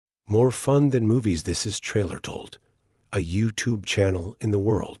More fun than movies, this is TrailerTold, a YouTube channel in the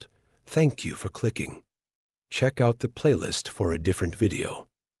world. Thank you for clicking. Check out the playlist for a different video.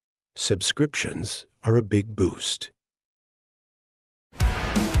 Subscriptions are a big boost.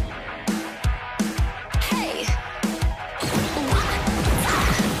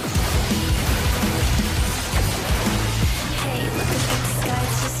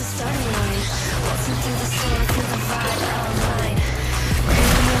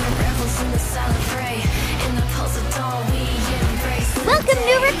 Welcome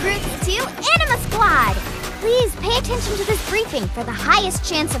new recruits to Anima Squad! Please pay attention to this briefing for the highest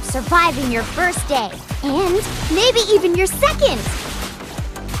chance of surviving your first day, and maybe even your second!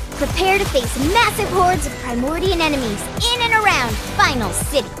 Prepare to face massive hordes of Primordian enemies in and around Final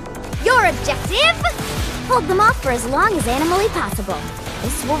City. Your objective? Hold them off for as long as animally possible.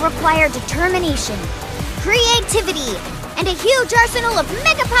 This will require determination, creativity, and a huge arsenal of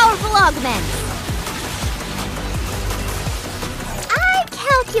mega-powerful augments. I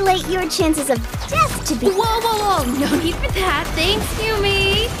calculate your chances of death to be— Whoa! No need for that. Thanks,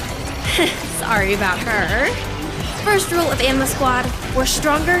 Yumi. Sorry about her. First rule of Anima Squad, we're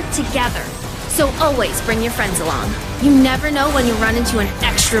stronger together. So always bring your friends along. You never know when you run into an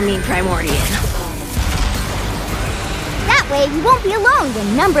extra mean Primordian. That way you won't be alone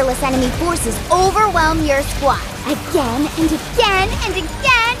when numberless enemy forces overwhelm your squad. Again and again and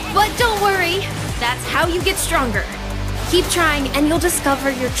again. But don't worry, that's how you get stronger. Keep trying and you'll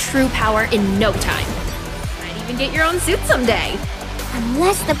discover your true power in no time. Might even get your own suit someday.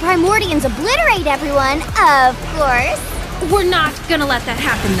 Unless the Primordians obliterate everyone, of course. We're not gonna let that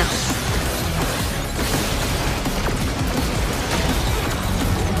happen though.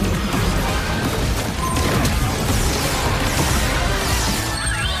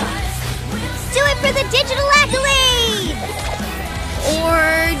 Do it for the digital accolades!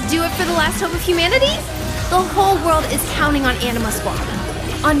 Or do it for the last hope of humanity? The whole world is counting on Anima Squad.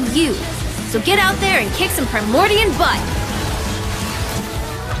 On you. So get out there and kick some Primordian butt.